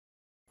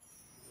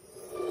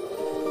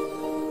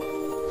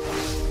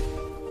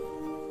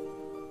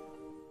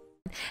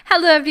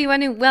Hello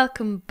everyone and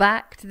welcome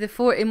back to the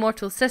 4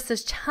 Immortal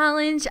Sisters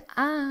challenge,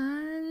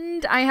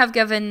 and I have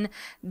given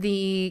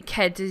the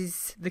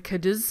kiddies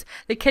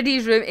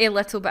room a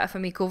little bit of a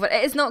makeover.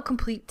 It is not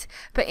complete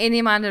by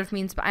any manner of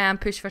means, but I am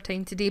pushed for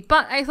time today.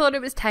 But I thought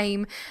it was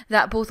time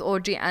that both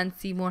Audrey and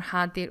Seymour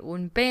had their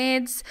own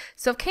beds.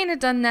 So I've kind of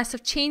done this.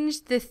 I've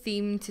changed the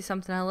theme to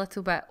something a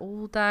little bit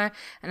older,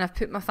 and I've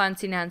put my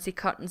fancy Nancy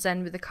curtains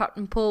in with a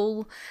curtain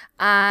pole,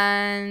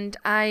 and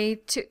I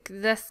took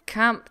this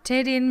camp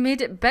teddy and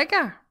made it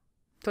bigger.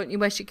 Don't you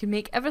wish you could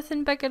make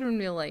everything bigger in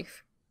real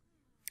life?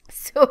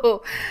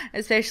 So,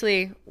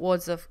 especially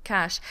wads of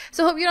cash.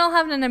 So hope you're all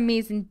having an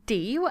amazing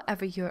day,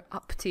 whatever you're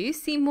up to.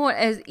 Seymour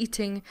is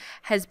eating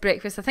his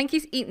breakfast. I think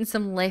he's eating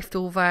some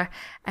leftover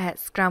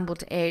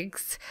scrambled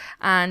eggs.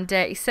 And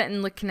he's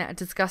sitting looking at a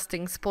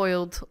disgusting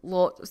spoiled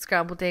lot of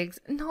scrambled eggs.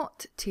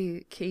 Not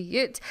too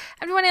cute.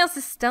 Everyone else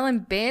is still in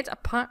bed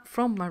apart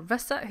from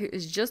Marissa, who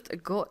has just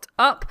got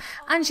up.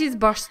 And she's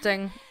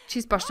bursting.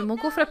 We'll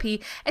go for a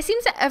pee. It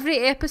seems that every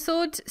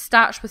episode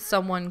starts with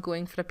someone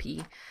going for a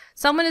pee.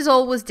 Someone is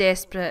always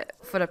desperate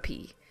for a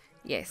pee.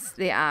 Yes,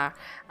 they are.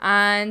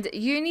 And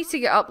you need to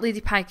get up,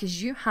 Lady Pie,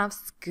 because you have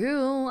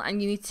school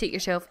and you need to take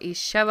yourself a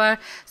shower.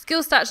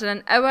 School starts in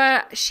an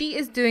hour. She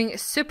is doing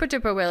super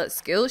duper well at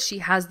school. She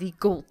has the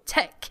gold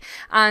tick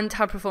and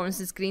her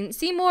performance is green.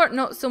 Seymour,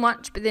 not so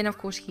much, but then of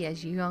course he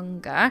is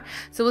younger.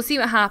 So we'll see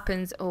what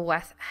happens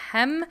with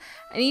him.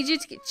 I need you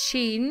to get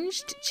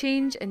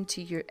change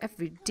into your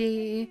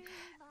everyday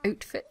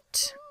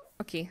outfit.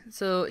 Okay,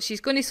 so she's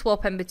going to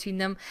swap in between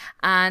them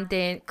and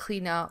then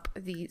clean up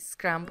the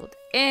scrambled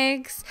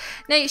eggs.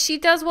 Now, she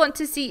does want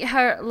to see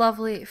her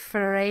lovely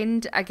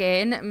friend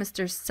again,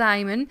 Mr.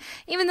 Simon.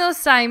 Even though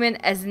Simon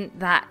isn't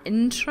that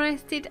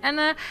interested in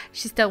her,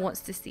 she still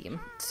wants to see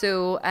him.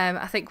 So,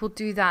 I think we'll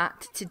do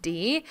that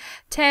today.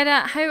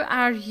 Tara, how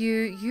are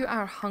you? You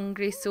are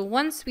hungry. So,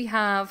 once we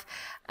have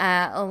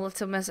a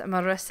little Miss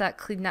Marissa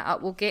clean that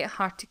up, we'll get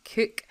her to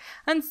cook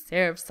and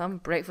serve some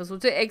breakfast. We'll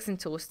do eggs and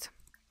toast.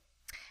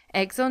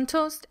 Eggs on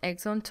toast,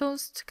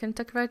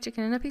 Kentucky Fried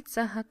Chicken and a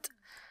Pizza Hut.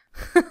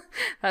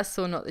 That's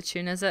so not the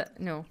tune, is it?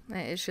 No,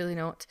 it is really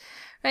not.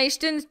 Right, she's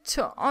doing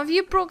have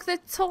you broke the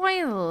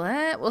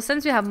toilet? Well,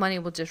 since we have money,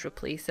 we'll just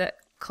replace it,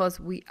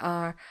 because we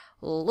are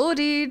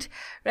loaded.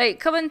 Right,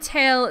 come and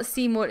tell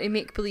Seymour a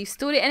make-believe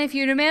story. And if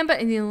you remember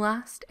in the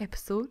last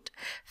episode,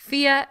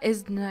 Fia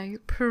is now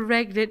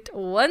pregnant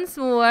once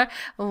more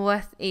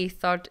with a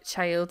third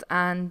child,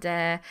 and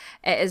it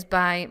is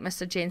by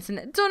Mr.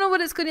 Jensen. Don't know what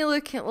it's going to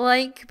look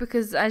like,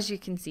 because as you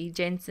can see,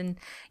 Jensen,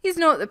 he's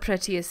not the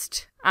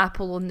prettiest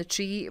apple on the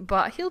tree,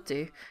 but he'll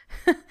do.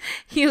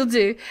 He'll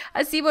do.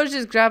 I see Seymour's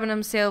just grabbing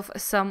himself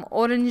some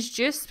orange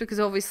juice, because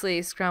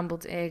obviously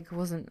scrambled egg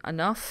wasn't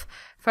enough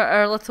for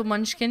our little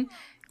munchkin.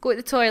 Go to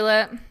the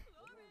toilet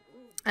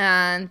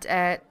and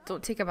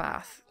don't take a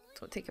bath.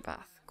 Don't take a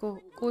bath.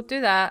 Go do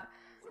that.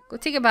 Go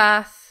take a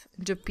bath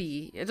and do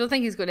pee. I don't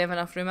think he's going to have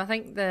enough room. I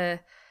think the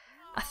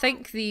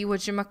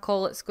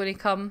whatchamacallit's going to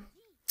come.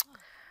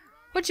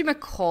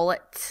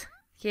 Whatchamacallit?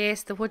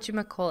 Yes, the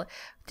whatchamacallit.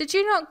 Did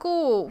you not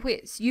go?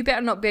 Wait, you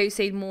better not be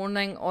outside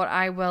mourning or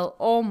I will.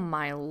 Oh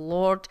my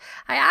lord.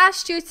 I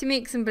asked you to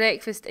make some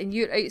breakfast and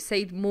you're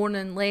outside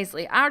mourning,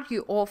 Leslie. Are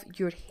you off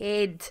your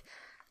head,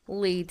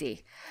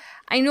 lady?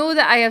 I know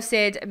that I have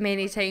said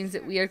many times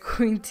that we are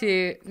going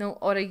to... No,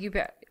 Aura, you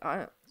better...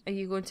 Are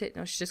you going to...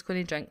 No, she's just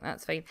going to drink.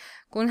 That's fine.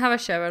 Go and have a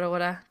shower,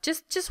 Aura.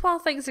 Just while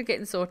things are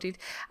getting sorted.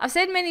 I've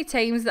said many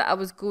times that I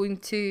was going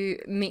to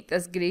make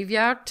this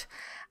graveyard,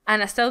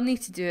 and I still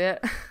need to do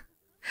it.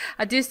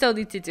 I do still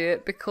need to do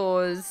it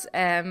because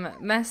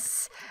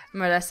Miss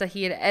Marissa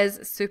here is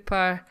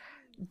super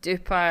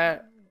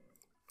duper...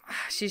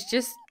 She's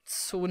just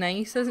so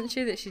nice, isn't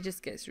she? That she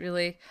just gets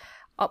really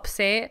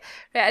upset.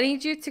 Right, I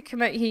need you to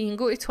come out here. You can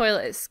go to the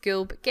toilet at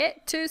school, but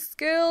get to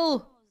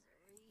school.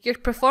 Your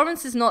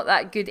performance is not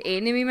that good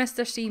anyway,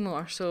 Mr.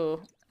 Seymour,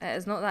 so it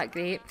is not that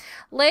great.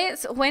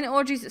 When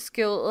Audrey's at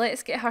school,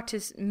 let's get her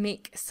to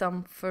make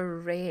some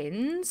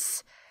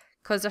friends,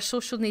 because her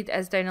social need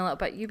is down a little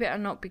bit. You better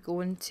not be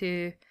going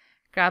to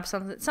grab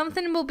something.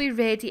 Something will be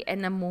ready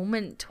in a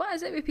moment. What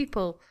is it with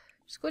people?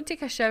 Just go and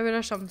take a shower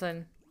or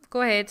something. Go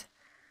ahead.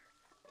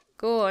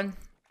 Go on.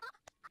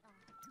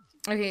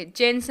 Okay,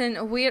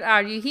 Jensen, where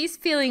are you? He's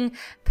feeling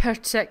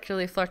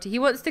particularly flirty. He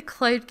wants to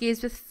cloud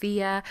gaze with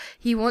Fia.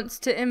 He wants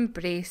to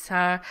embrace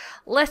her.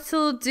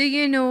 Little do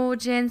you know,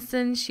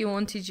 Jensen, she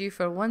wanted you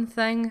for one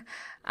thing.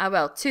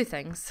 Well, two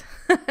things.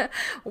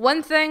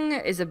 One thing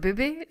is a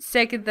booby.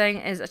 Second thing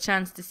is a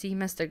chance to see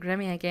Mr.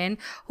 Grimmy again.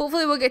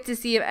 Hopefully we'll get to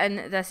see him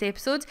in this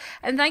episode.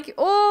 And thank you.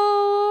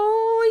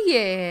 Oh,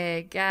 yeah,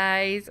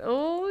 guys.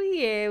 Oh,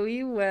 yeah,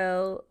 we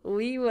will.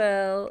 We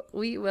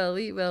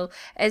will.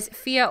 Is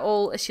Fia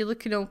all... Is she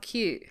looking all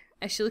cute?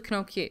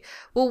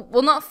 Well,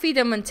 we'll not feed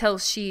him until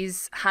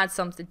she's had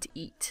something to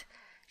eat.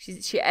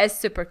 She is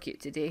super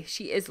cute today.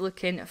 She is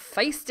looking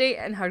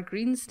feisty in her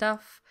green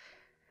stuff.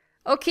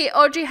 Okay,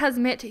 Audrey has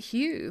met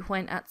Hugh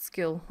when at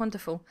school.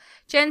 Wonderful.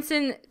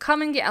 Jensen,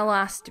 come and get a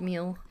last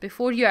meal.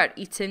 Before you are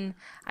eaten,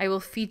 I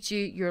will feed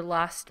you your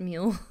last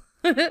meal.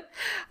 Oh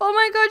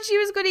my god, she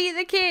was going to eat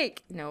the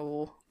cake.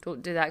 No,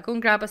 don't do that. Go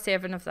and grab a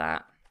serving of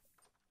that.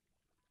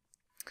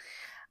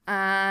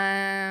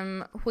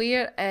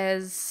 Where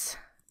is...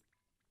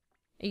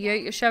 Are you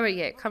out your shower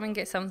yet? Come and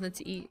get something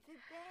to eat.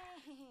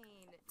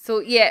 So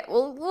yeah,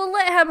 we'll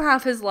let him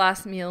have his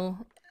last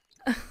meal.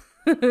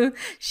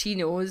 She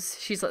knows.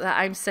 She's like that.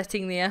 I'm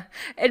sitting there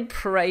in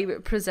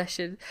private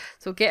position.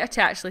 So get her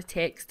to actually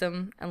text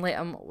him and let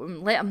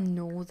him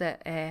know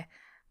that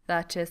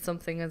that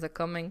something is a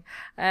coming.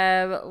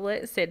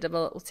 Let's send him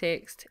a little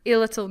text. A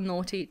little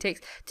naughty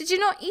text. Did you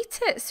not eat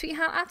it,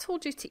 sweetheart? I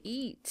told you to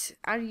eat.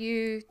 Are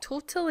you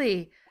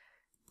totally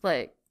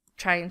like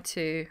trying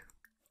to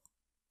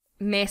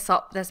mess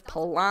up this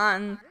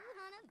plan?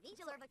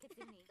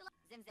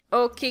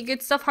 Okay,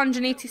 good stuff.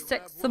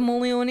 186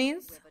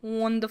 simoleones.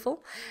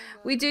 Wonderful.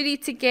 We do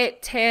need to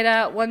get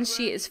Tara, once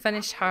she has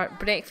finished her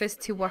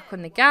breakfast, to work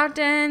on the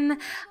garden.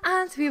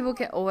 And we will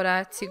get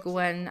Aura to go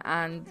in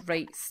and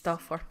write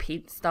stuff or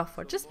paint stuff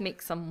or just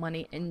make some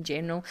money in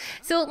general.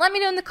 So let me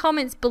know in the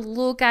comments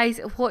below, guys,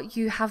 what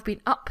you have been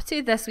up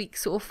to this week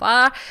so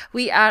far.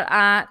 We are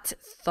at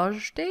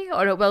Thursday,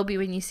 or it will be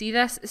when you see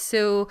this.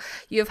 So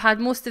you've had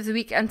most of the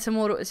week, and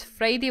tomorrow is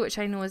Friday, which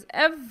I know is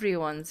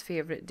everyone's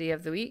favourite day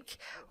of the week,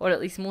 or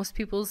at least most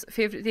people's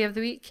favourite day of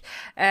the week.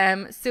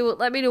 So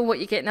let me know what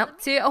you're getting up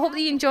to. I hope that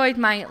you enjoyed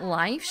my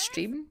live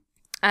stream.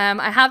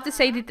 I have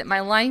decided that my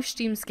live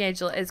stream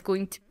schedule is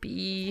going to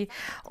be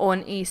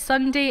on a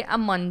Sunday, a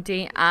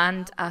Monday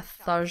and a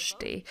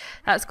Thursday.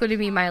 That's going to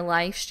be my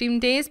live stream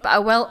days, but I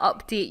will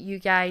update you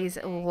guys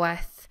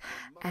with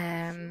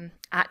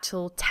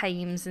actual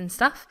times and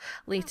stuff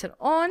later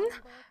on.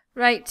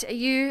 Right, are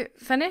you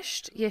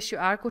finished? Yes, you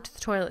are. Go to the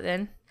toilet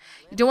then.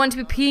 You don't want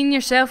to be peeing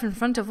yourself in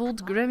front of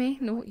old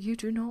Grimmy. No, you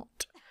do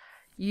not.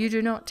 You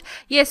do not.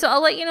 Yeah, so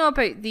I'll let you know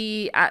about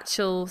the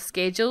actual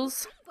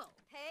schedules.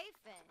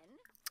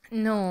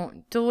 No,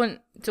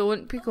 don't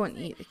be going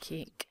to eat the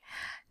cake.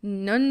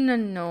 No, no,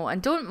 no.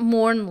 And don't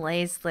mourn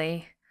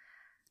Leslie.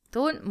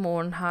 Don't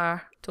mourn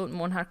her. Don't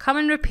mourn her. Come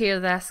and repair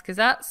this, because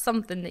that's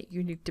something that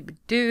you need to be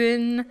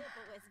doing.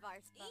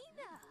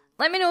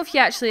 Let me know if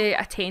you actually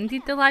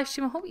attended the live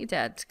stream. I hope you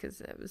did,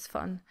 because it was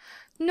fun.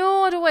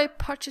 No, I don't want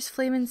to purchase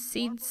flaming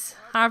seeds.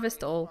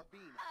 Harvest all.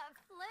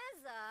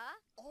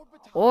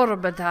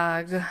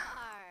 Orbidag.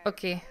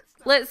 Okay,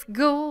 let's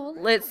go.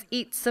 Let's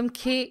eat some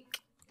cake.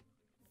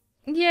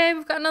 Yeah,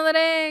 we've got another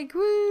egg.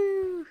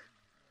 Woo!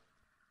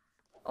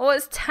 Oh,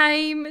 it's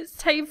time. It's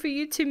time for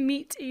you to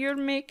meet your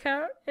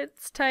maker.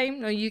 It's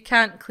time. No, you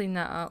can't clean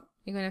that up.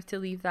 You're going to have to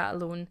leave that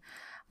alone.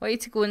 I want you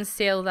to go and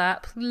sell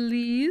that,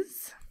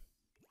 please.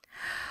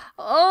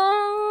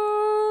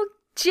 Oh,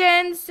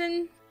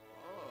 Jensen.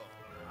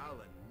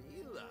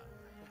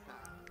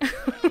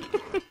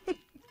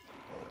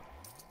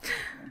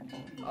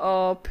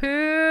 Oh,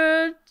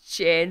 poor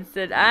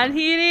Jensen. And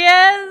here he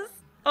is.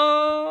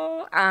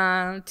 Oh,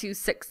 I'm too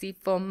sexy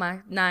for my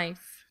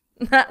knife.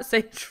 That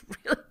sounds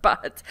really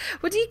bad.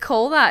 What do you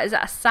call that? Is it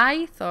a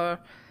scythe, or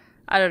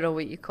I don't know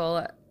what you call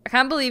it. I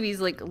can't believe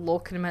he's like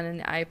locking him in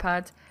the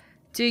iPad.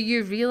 Do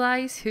you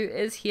realise who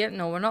is here?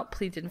 No, we're not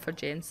pleading for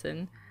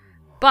Jensen.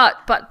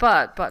 But,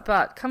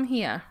 come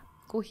here.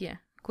 Go here.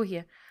 Go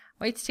here.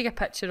 I want you to take a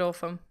picture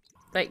of him.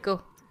 Right,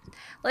 go.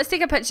 Let's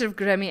take a picture of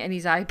Grimmy and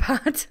his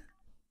iPad.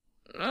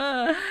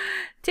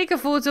 Take a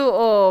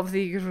photo of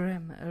the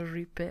Grim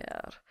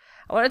Reaper.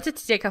 I wanted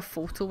to take a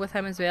photo with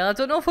him as well. I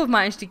don't know if we've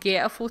managed to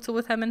get a photo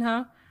with him and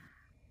her.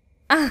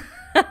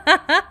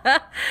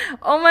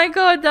 Oh my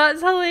god,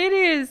 that's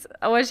hilarious.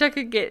 I wish I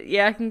could get,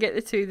 yeah, I can get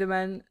the two of them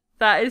in.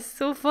 That is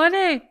so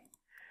funny.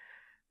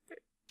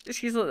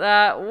 She's like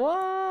that.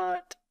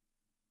 What?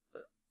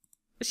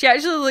 She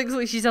actually looks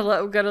like she's a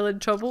little girl in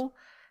trouble.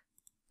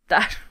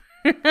 That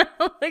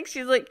like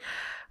she's like,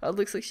 oh, it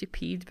looks like she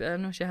peed, but I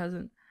know she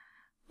hasn't.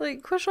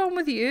 Like, what's wrong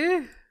with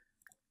you?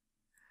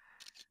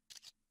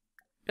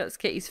 Let's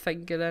get his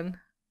finger in.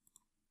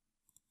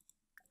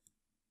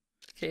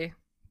 Okay.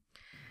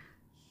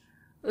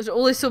 There's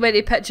only so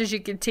many pictures you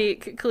can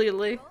take,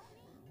 clearly.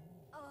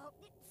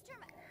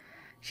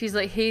 She's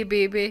like, hey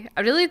baby.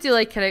 I really do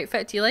like her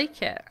outfit. Do you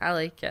like it? I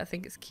like it. I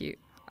think it's cute.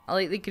 I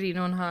like the green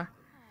on her.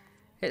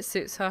 It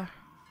suits her.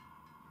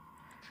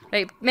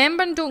 Right,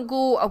 remember and don't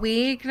go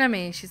away,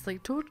 Grimmy. She's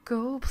like, don't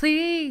go.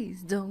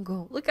 Please, don't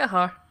go. Look at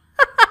her.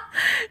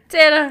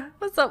 Tara,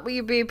 what's up with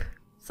you, babe?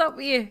 What's up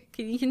with you?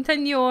 Can you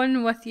continue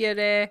on with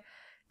your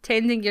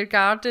tending your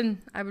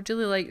garden? I would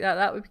really like that.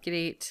 That would be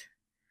great.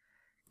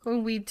 Go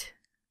and weed.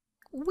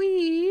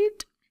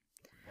 Weed.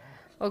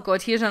 Oh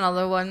god, here's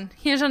another one.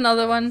 Here's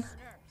another one.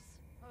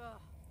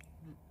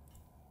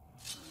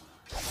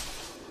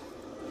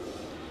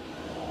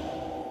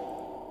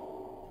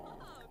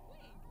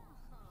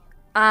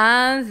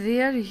 And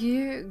there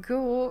you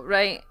go.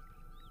 Right.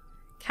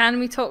 Can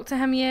we talk to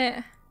him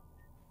yet?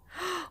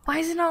 Why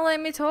is he not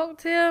letting me talk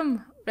to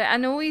him? Right, I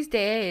know he's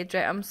dead.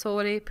 Right, I'm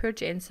sorry. Poor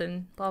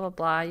Jensen. Blah, blah,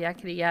 blah.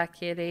 Yakety,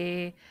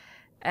 yakety.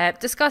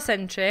 Discuss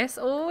interests.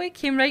 Oh, he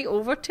came right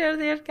over to her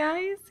there,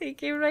 guys. He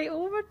came right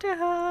over to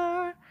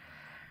her.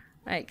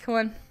 Right, come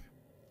on.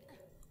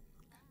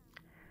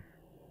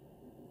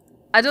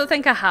 I don't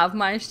think I have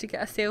managed to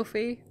get a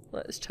selfie.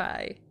 Let's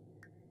try.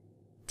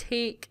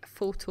 Take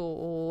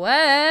photo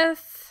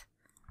with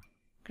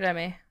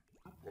Grimmy.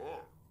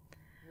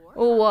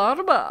 Oh,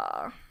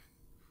 Warba.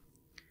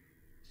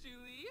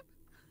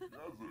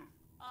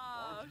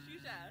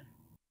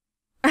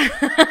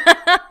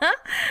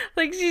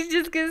 Like she's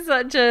just got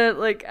such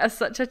a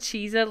such a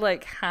cheeser.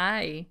 Like,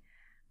 hi,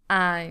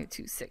 I'm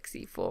too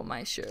sexy for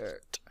my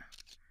shirt.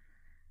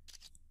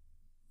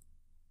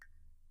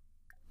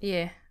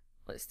 Yeah,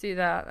 let's do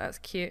that. That's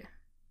cute.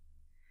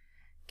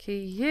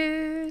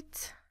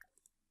 Cute.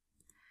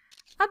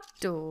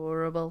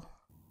 Adorable.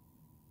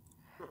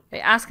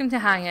 Right, ask him to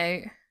hang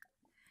out.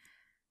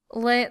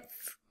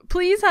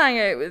 Please hang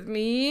out with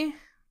me.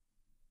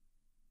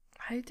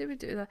 How do we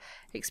do that?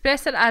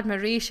 Express their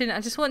admiration. I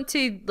just want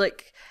to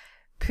like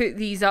put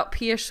these up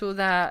here so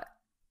that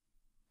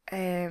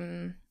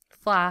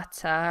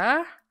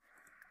flatter,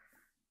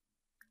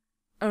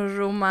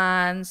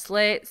 romance.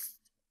 Let's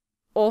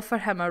offer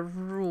him a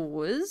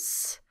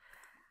rose.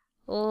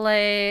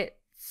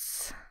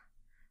 Let's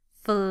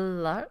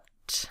flirt.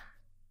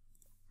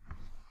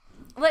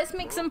 Let's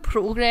make some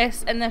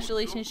progress in this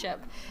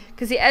relationship.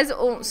 Because he is...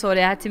 Oh,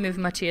 sorry, I had to move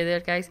my chair there,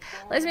 guys.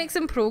 Let's make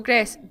some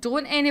progress.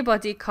 Don't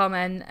anybody come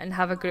in and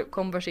have a group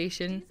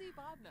conversation.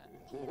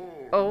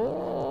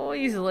 Oh,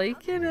 he's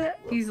liking it.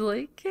 He's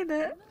liking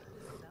it.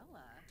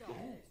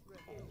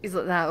 He's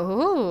like that.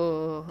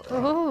 Oh,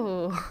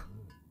 oh.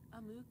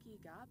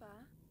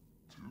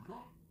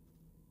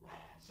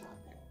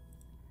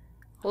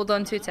 Hold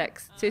on, two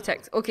ticks.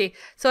 Okay,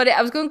 sorry,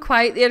 I was going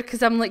quiet there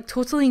because I'm like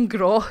totally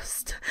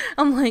engrossed.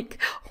 I'm like,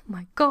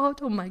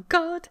 oh my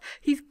god,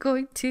 he's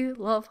going to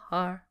love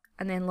her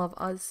and then love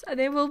us and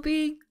then we'll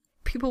be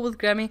people with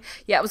Grimmy.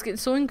 Yeah, I was getting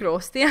so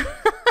engrossed there.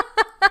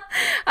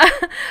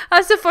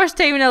 That's the first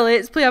time in a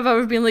Let's Play I've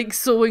ever been like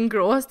so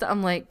engrossed.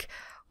 I'm like,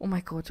 oh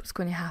my god, what's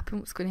going to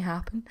happen?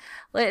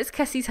 Let's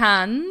kiss his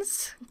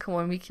hands. Come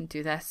on, we can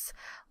do this.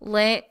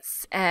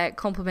 Let's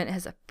compliment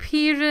his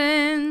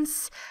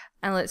appearance.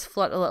 And let's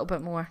flirt a little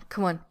bit more.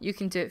 Come on, you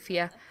can do it,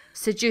 Fia.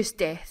 Seduce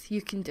death.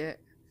 You can do it.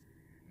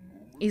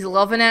 He's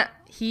loving it.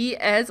 He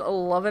is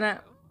loving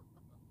it.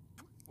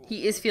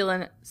 He is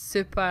feeling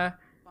super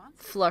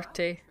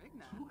flirty.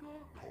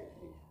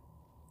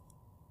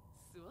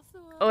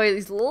 Oh,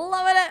 he's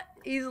loving it.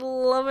 He's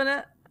loving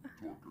it.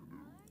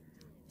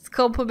 Let's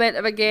compliment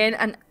him again.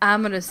 An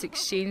amorous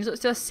exchange. Let's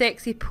do a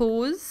sexy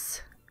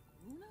pose.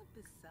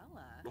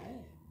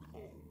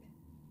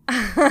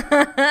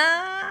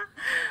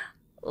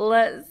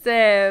 Let's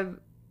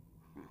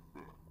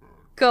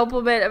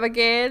compliment him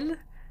again.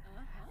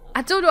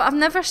 I don't know, I've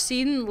never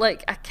seen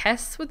like a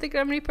kiss with the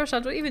Grim Reaper, so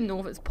I don't even know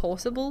if it's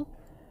possible.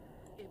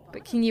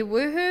 But can you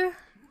woohoo?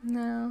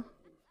 No.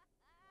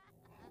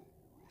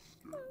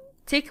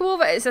 Take him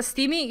over, it's a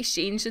steamy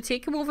exchange, so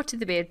take him over to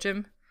the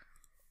bedroom.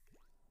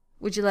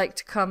 Would you like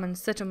to come and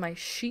sit on my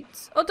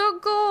sheets? Oh,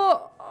 don't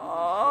go!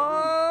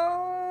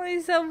 Oh,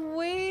 he's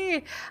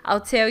away.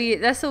 I'll tell you,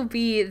 this will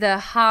be the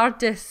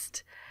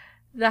hardest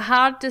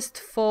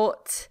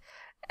fought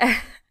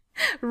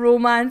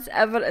romance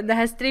ever in the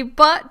history,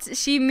 but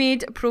she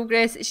made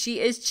progress. She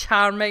is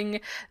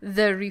charming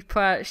the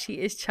Reaper.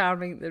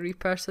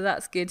 So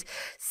that's good.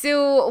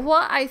 So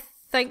what I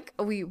think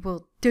we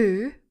will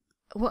do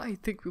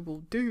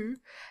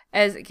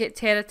is get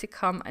Tara to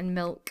come and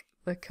milk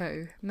the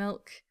cow.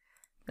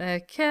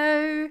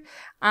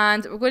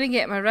 And we're going to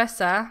get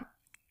Marissa,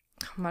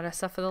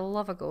 for the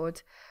love of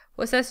God.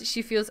 What's this?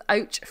 She feels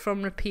ouch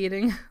from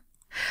repairing.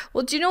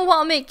 Well, do you know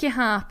what'll make you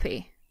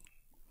happy?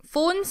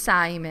 Phone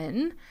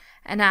Simon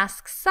and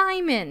ask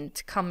Simon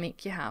to come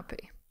make you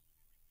happy.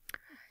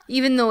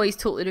 Even though he's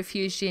totally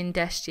refused you and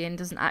dissed you and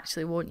doesn't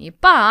actually want you.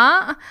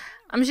 But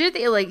I'm sure that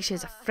he likes you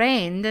as a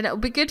friend, and it'll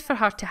be good for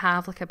her to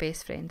have like a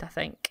best friend, I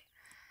think.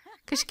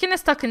 Because she's kind of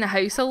stuck in the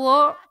house a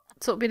lot,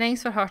 so it'll be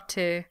nice for her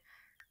to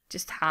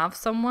just have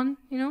someone,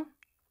 you know.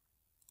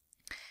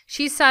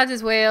 She's sad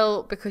as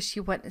well because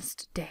she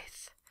witnessed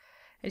death.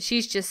 And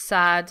she's just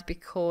sad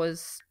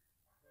because...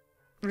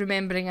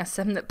 remembering a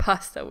sim that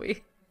passed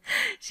away.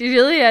 She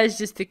really is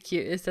just the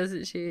cutest,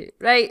 isn't she?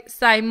 Right,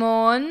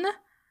 Simon.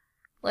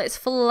 Let's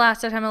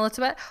flatter him a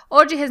little bit.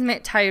 Audrey has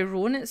met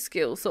Tyrone at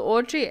school, so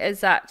Audrey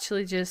is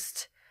actually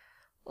just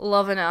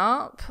loving it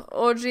up.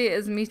 Audrey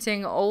is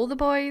meeting all the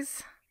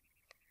boys.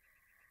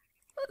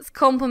 Let's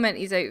compliment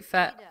his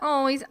outfit.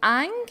 Oh, he's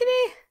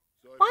angry.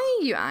 Why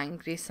are you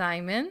angry,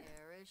 Simon?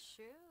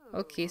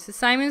 Okay, so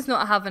Simon's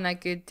not having a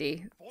good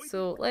day.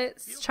 So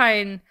let's try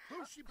and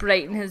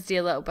brighten his day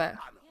a little bit.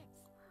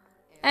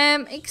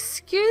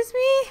 Excuse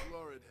me?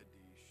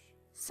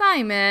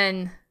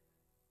 Simon,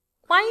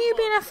 why are you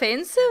being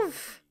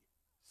offensive?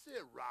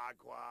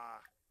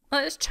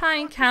 Let's try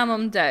and calm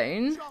him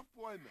down.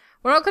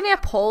 We're not going to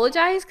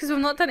apologise because we've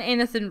not done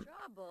anything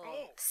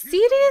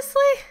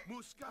Seriously?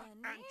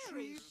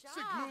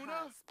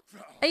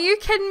 Are you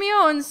kidding me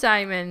on,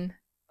 Simon?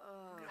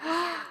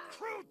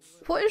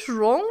 What is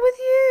wrong with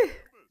you?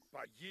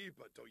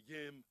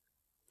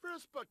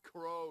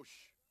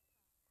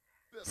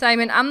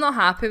 Simon, I'm not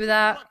happy with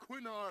that.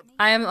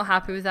 I am not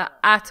happy with that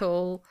at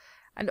all.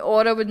 And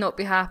Aura would not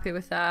be happy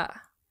with that.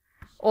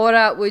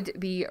 Aura would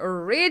be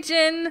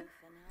raging.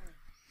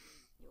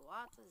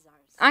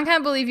 I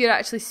can't believe you're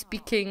actually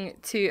speaking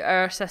to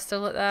our sister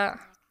like that.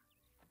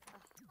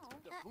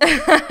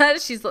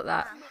 She's like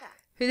that.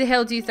 Who the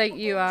hell do you think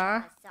you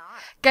are?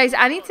 Guys,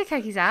 I need to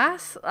kick his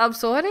ass. I'm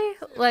sorry.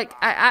 Like,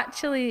 I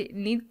actually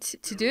need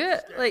to do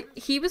it. Like,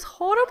 he was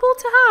horrible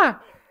to her.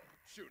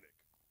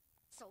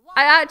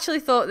 I actually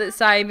thought that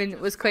Simon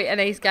was quite a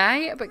nice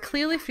guy, but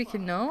clearly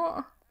freaking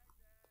not.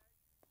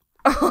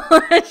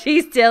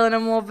 She's telling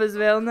him off as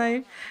well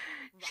now.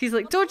 She's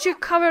like, don't you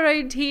come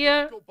around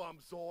here.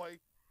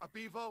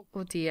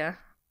 Oh dear.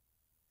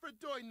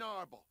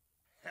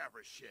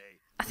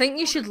 I think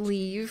you should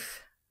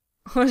leave.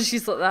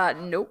 She's like that.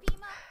 Nope.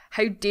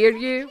 How dare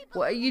you?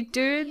 What are you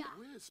doing?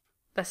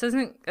 This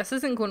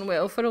isn't going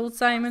well for old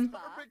Simon.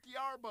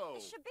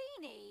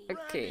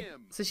 Okay,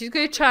 so she's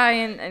going to try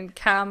and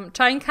calm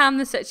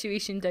the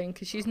situation down,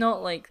 because she's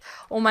not like,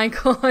 oh my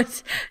god,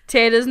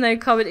 Tara's now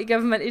coming to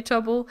give him into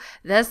trouble.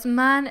 This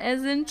man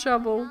is in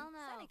trouble.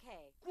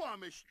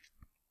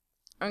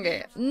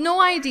 Okay,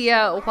 no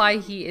idea why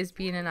he is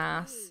being an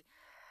ass,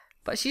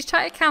 but she's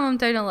trying to calm him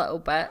down a little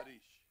bit.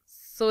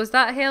 So is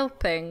that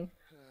helping?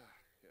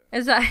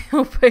 Is that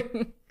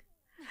helping?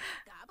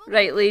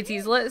 Right,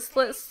 ladies, let's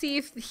see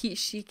if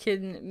she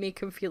can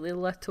make him feel a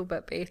little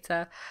bit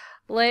better.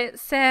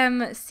 Let's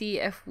see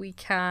if we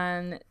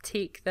can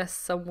take this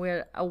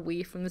somewhere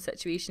away from the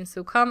situation.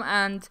 So come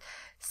and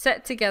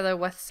sit together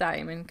with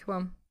Simon. Come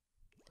on.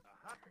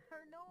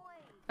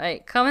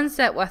 Right, come and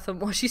sit with him.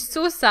 Oh, she's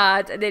so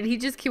sad. And then he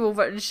just came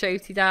over and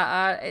shouted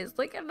at her. It's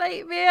like a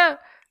nightmare.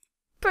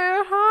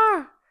 Poor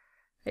her.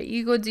 Right,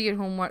 you go do your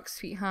homework,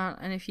 sweetheart.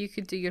 And if you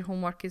could do your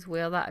homework as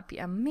well, that'd be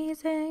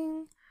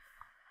amazing.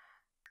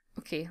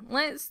 Okay,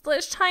 let's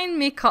try and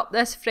make up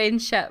this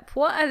friendship.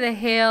 What the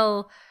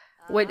hell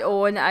went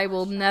on? I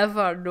will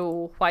never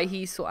know why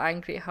he's so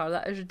angry at her.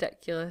 That is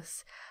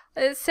ridiculous.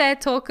 Let's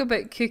talk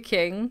about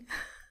cooking.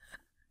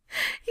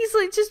 He's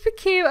like just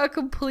became a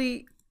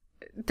complete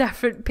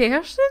different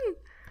person.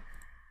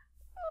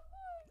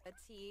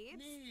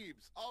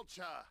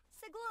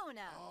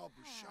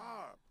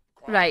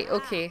 Right,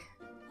 okay.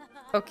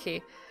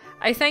 Okay.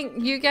 I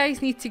think you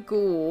guys need to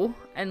go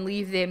and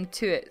leave them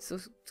to it. So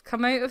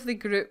come out of the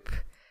group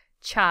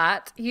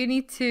chat. You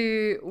need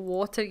to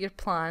water your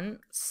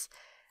plants.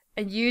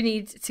 And you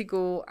need to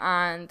go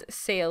and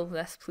sell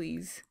this,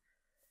 please.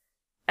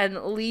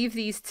 And leave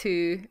these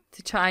two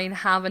to try and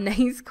have a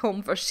nice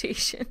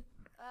conversation.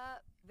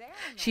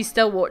 She's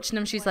still watching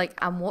him. She's like,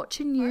 I'm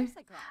watching you.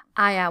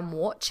 I am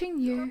watching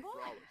you.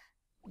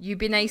 You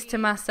be nice to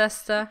my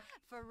sister.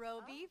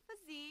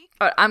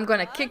 Or I'm going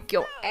to kick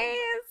your ass.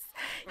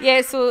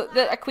 Yeah, so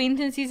the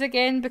acquaintances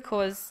again,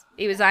 because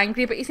he was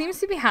angry, but he seems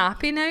to be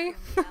happy now.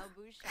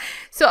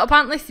 So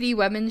apparently 3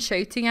 women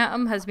shouting at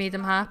him has made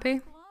him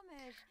happy.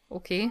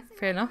 Okay,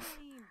 fair enough.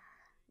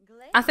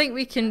 I think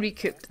we can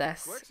recoup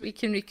this. We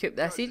can recoup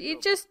this. He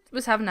just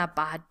was having a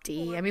bad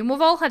day. I mean,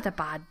 we've all had a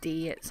bad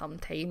day at some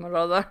time or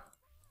other.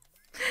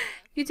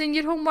 You doing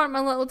your homework,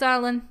 my little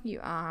darling? You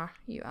are.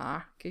 You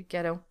are. Good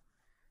girl.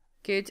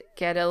 Good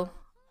girl.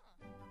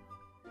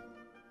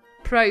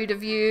 Proud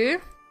of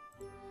you.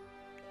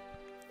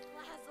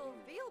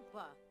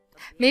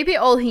 Maybe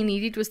all he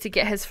needed was to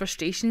get his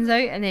frustrations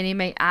out, and then he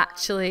might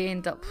actually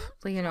end up,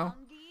 you know,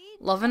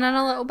 loving her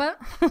a little bit.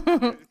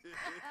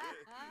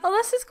 Well,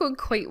 this is going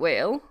quite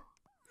well.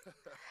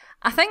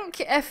 I think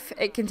if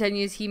it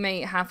continues, he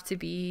might have to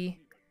be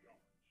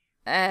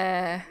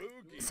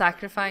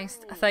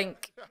sacrificed, I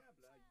think.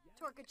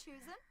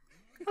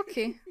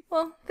 Okay,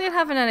 well, they're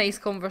having a nice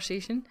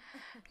conversation.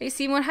 Hey,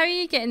 Seymour, how are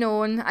you getting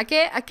on? I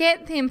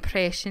get the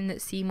impression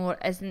that Seymour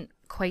isn't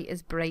quite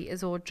as bright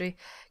as Audrey.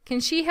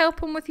 Can she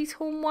help him with his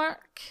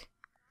homework?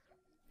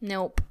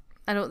 Nope.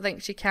 I don't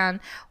think she can.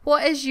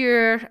 What is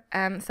your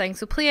thing?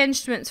 So play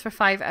instruments for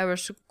 5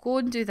 hours. So go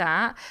and do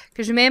that.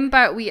 Because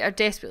remember, we are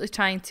desperately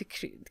trying to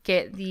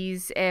get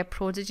these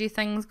prodigy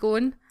things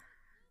going.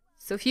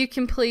 So if you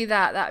can play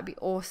that, that would be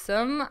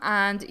awesome.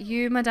 And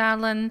you, my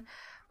darling,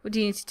 what do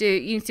you need to do?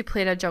 You need to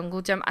play at a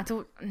jungle gym. I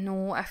don't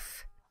know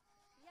if...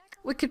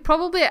 We could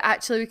probably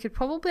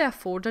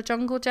afford a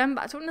jungle gym,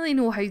 but I don't really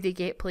know how they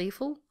get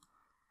playful.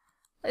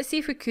 Let's see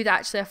if we could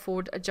actually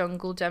afford a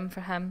jungle gym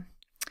for him.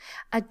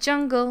 A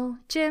jungle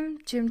gym,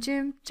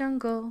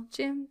 jungle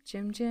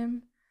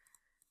gym.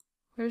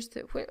 Where's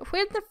the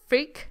where the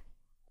freak?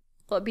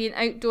 Will it be in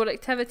outdoor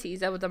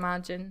activities? I would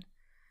imagine.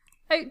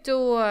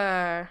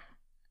 Outdoor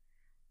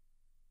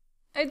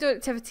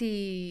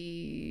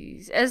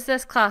activities. Is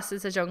this class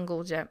as a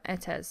jungle gym?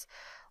 It is.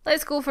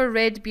 Let's go for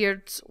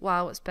Redbeard's.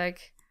 Wow, it's big.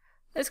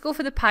 Let's go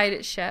for the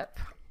pirate ship.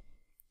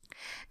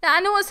 Now I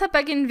know it's a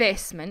big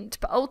investment,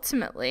 but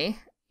ultimately,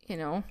 you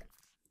know,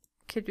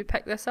 could we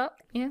pick this up?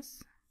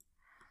 Yes.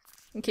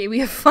 Okay, we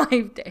have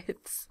 5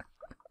 deaths.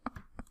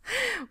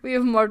 We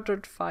have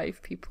murdered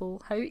 5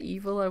 people. How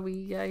evil are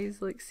we,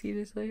 guys? Like,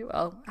 seriously?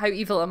 Well, how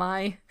evil am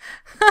I?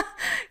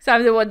 So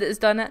I'm the one that's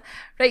done it.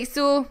 Right,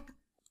 so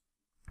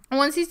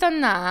once he's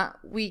done that,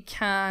 we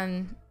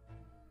can...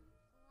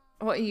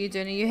 What are you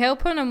doing? Are you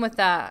helping him with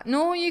that?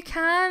 No, you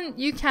can't.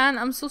 You can't.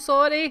 I'm so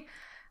sorry.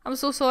 I'm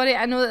so sorry.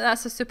 I know that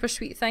that's a super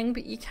sweet thing,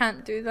 but you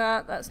can't do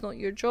that. That's not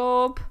your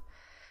job.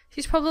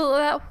 She's probably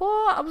like,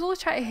 what? I was only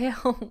trying to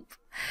help.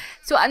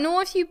 So I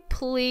know if you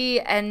play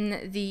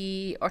in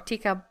the, or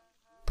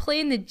play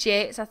in the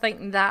jets, I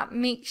think that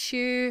makes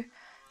you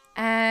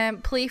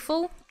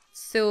playful.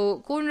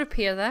 So go and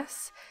repair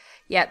this.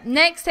 Yeah,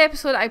 next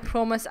episode I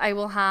promise I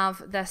will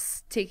have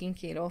this taken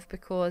care of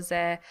because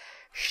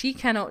she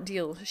cannot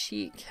deal.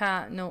 She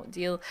cannot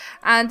deal.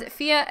 And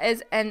Fia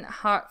is in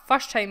her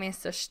first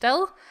trimester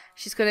still.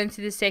 She's going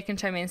into the second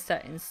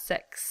trimester in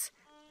 6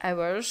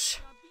 hours.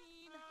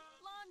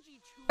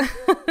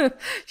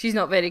 She's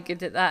not very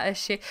good at that, is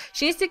she?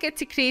 She needs to get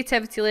to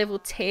creativity level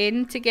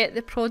 10 to get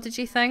the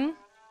prodigy thing.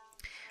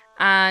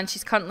 And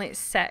she's currently at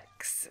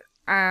 6.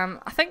 I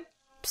think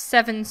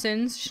 7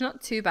 soon, so she's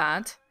not too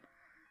bad.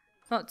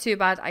 Not too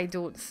bad, I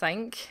don't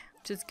think,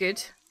 which is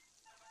good.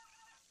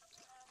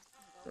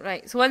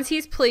 Right, so once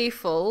he's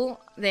playful,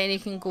 then he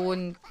can go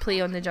and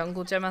play on the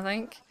jungle gym, I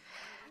think.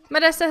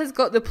 Marissa has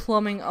got the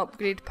plumbing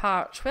upgrade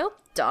patch. Well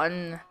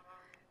done.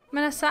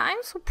 Marissa,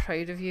 I'm so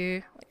proud of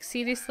you. Like,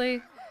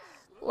 seriously.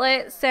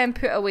 Let's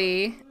put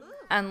away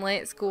and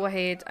let's go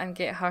ahead and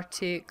get her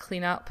to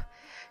clean up.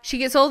 She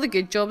gets all the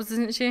good jobs,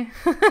 doesn't she?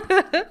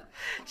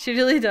 She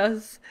really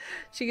does.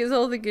 She gets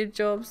all the good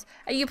jobs.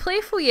 Are you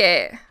playful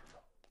yet?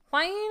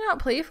 Why are you not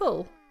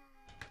playful?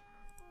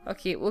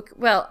 Okay,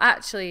 well,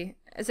 actually,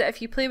 is it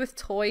if you play with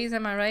toys,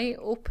 am I right?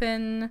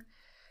 Open,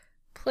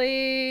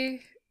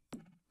 play,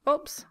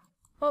 oops,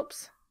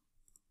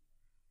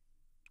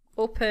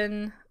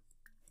 open,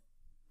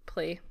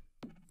 play.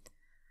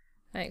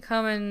 Right,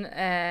 come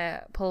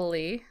and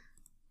play,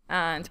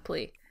 and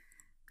play.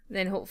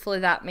 Then hopefully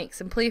that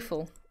makes him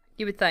playful.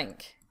 You would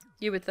think.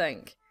 You would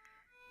think.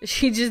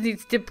 She just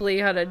needs to play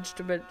her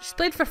instrument. She's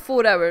played for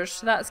 4 hours,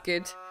 so that's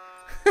good.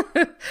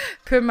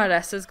 Poor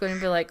Marissa's going to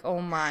be like,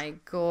 oh my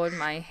god,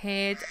 my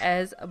head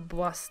is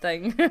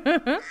busting.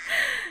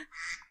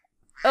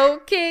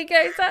 Okay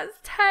guys, that's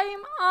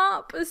time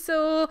up.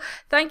 So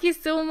thank you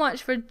so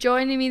much for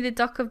joining me. The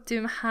Duck of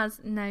Doom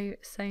has now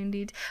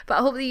sounded. But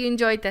I hope that you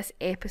enjoyed this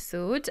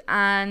episode,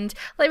 and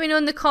let me know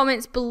in the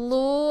comments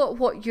below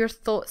what your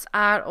thoughts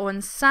are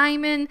on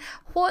Simon.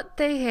 What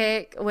the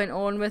heck went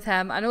on with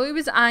him? I know he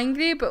was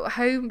angry, but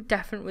how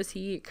different was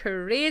he?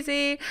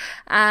 Crazy.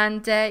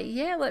 And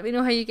yeah, let me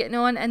know how you're getting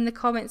on in the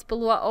comments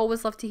below. I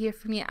always love to hear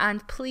from you,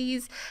 and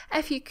please,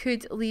 if you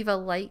could leave a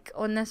like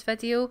on this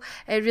video,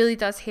 it really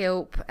does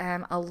help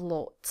a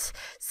lot.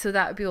 So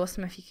that would be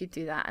awesome if you could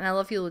do that. And I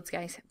love you loads,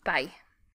 guys. Bye.